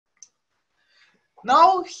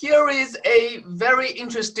Now, here is a very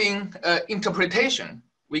interesting interpretation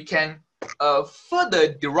we can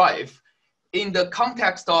further derive in the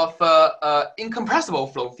context of incompressible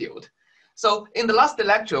flow field. So in the last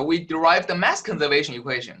lecture, we derived the mass conservation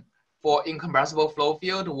equation for incompressible flow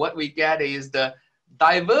field. What we get is the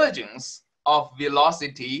divergence of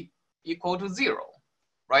velocity equal to 0,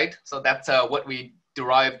 right? So that's what we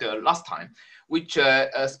derived last time, which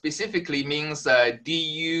specifically means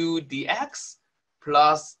du dx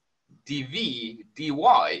plus dv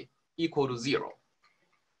dy equal to 0,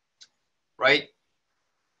 right?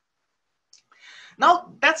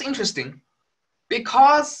 Now that's interesting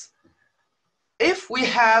because if we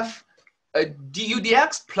have a du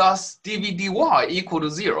dx plus dv dy equal to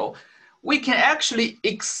 0, we can actually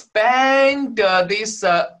expand this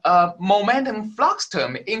momentum flux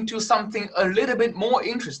term into something a little bit more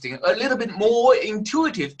interesting, a little bit more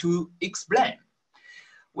intuitive to explain.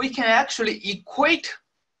 We can actually equate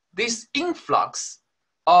this influx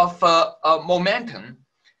of momentum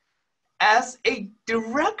as a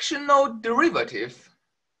directional derivative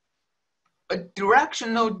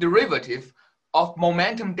of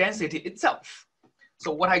momentum density itself.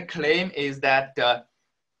 So what I claim is that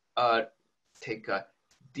take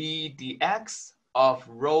d dx of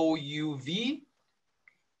rho uv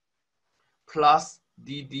plus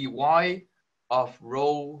d dy of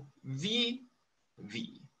rho v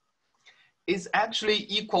is actually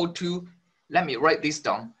equal to, let me write this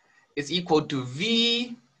down, is equal to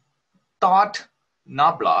v dot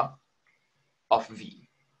nabla of v.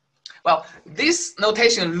 Well, this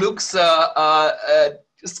notation looks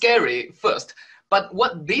scary first, but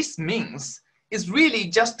what this means is really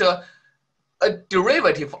just a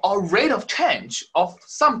derivative or rate of change of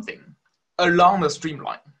something along the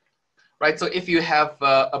streamline, right? So if you have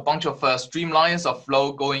a bunch of streamlines of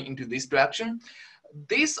flow going into this direction,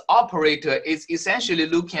 this operator is essentially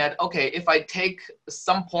looking at, okay, if I take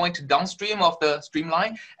some point downstream of the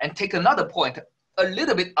streamline and take another point a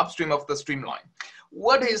little bit upstream of the streamline,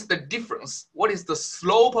 what is the difference? What is the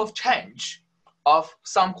slope of change of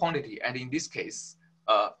some quantity? And in this case,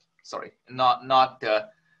 sorry,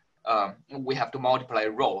 we have to multiply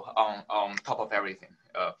rho on top of everything.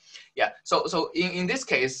 Yeah, so in this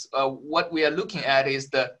case, what we are looking at is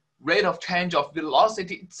the rate of change of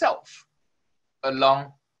velocity itself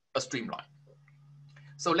along a streamline.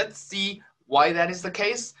 So let's see why that is the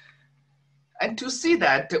case. And to see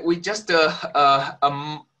that, we just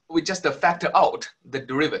factor out the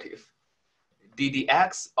derivative,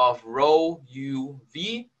 ddx of rho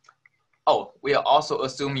uv. Oh, we are also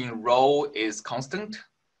assuming rho is constant.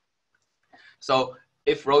 So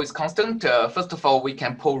if rho is constant, first of all, we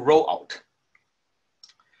can pull rho out.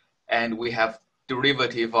 And we have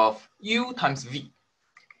derivative of u times v,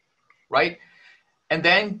 right? And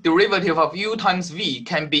then derivative of u times v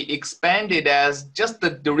can be expanded as just the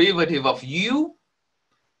derivative of u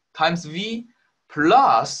times v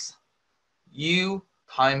plus u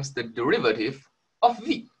times the derivative of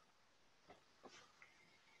v,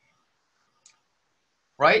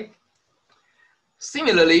 right?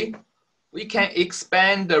 Similarly, we can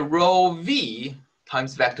expand the rho v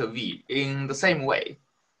times vector v in the same way.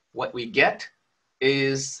 What we get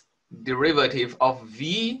is derivative of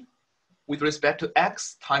v with respect to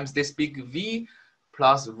x times this big V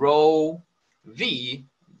plus rho v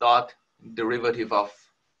dot derivative of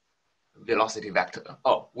velocity vector.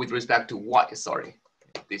 Oh, with respect to y, sorry.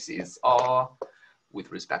 This is all with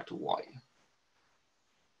respect to y.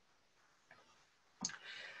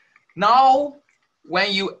 Now,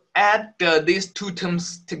 when you add these two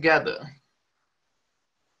terms together,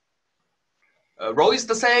 rho is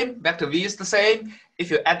the same, vector v is the same. If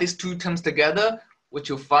you add these two terms together, what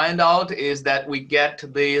you find out is that we get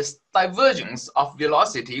this divergence of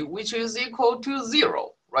velocity, which is equal to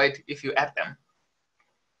 0, right? If you add them.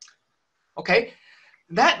 Okay,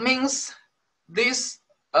 that means this,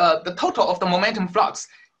 the total of the momentum flux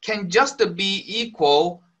can just be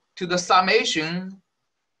equal to the summation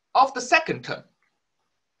of the second term.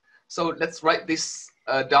 So let's write this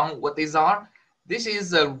down, what these are. This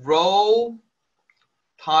is a rho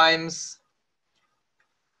times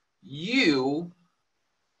u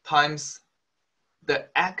times the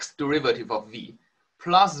x derivative of v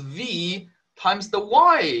plus v times the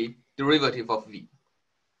y derivative of v,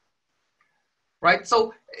 right?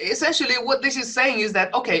 So essentially what this is saying is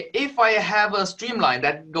that, okay, if I have a streamline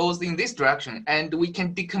that goes in this direction and we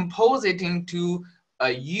can decompose it into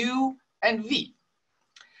u and v,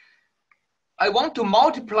 I want to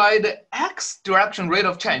multiply the x direction rate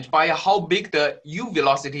of change by how big the u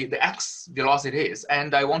velocity, the x velocity is.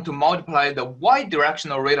 And I want to multiply the y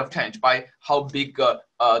directional rate of change by how big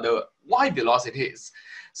the y velocity is.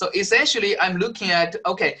 So essentially, I'm looking at,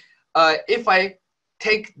 okay, if I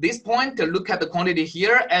take this point to look at the quantity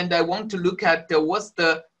here, and I want to look at what's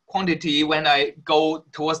the quantity when I go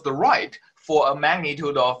towards the right for a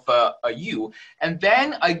magnitude of a u, and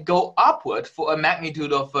then I go upward for a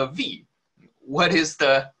magnitude of v. What is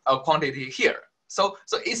the quantity here? So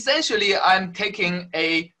essentially, I'm taking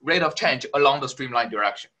a rate of change along the streamline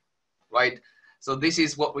direction, right? So this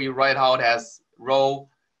is what we write out as rho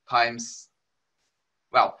times,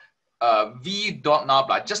 well, v dot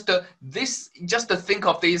nabla. Just to think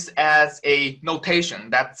of this as a notation.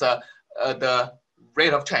 That's the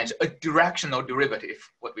rate of change, a directional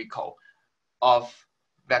derivative, what we call, of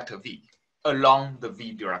vector v along the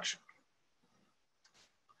v direction.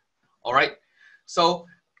 All right. So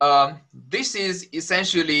this is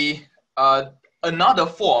essentially another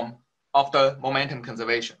form of the momentum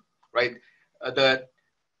conservation, right? The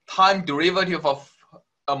time derivative of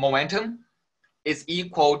a momentum is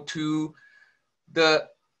equal to the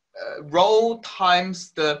rho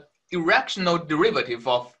times the directional derivative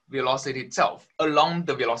of velocity itself along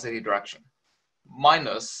the velocity direction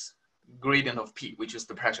minus gradient of P, which is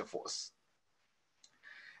the pressure force.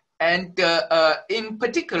 And in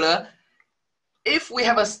particular, if we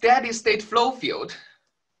have a steady state flow field,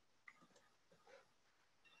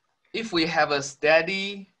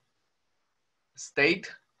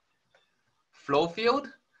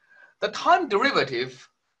 the time derivative,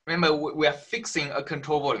 remember we are fixing a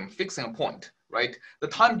control volume, fixing a point, right? The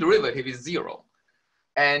time derivative is 0.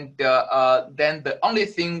 And then the only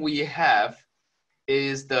thing we have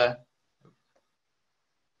is the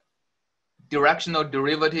directional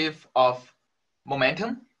derivative of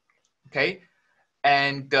momentum, okay?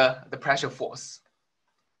 And the pressure force.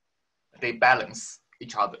 They balance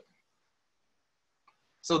each other.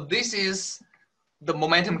 So this is the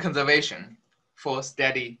momentum conservation for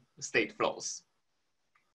steady state flows.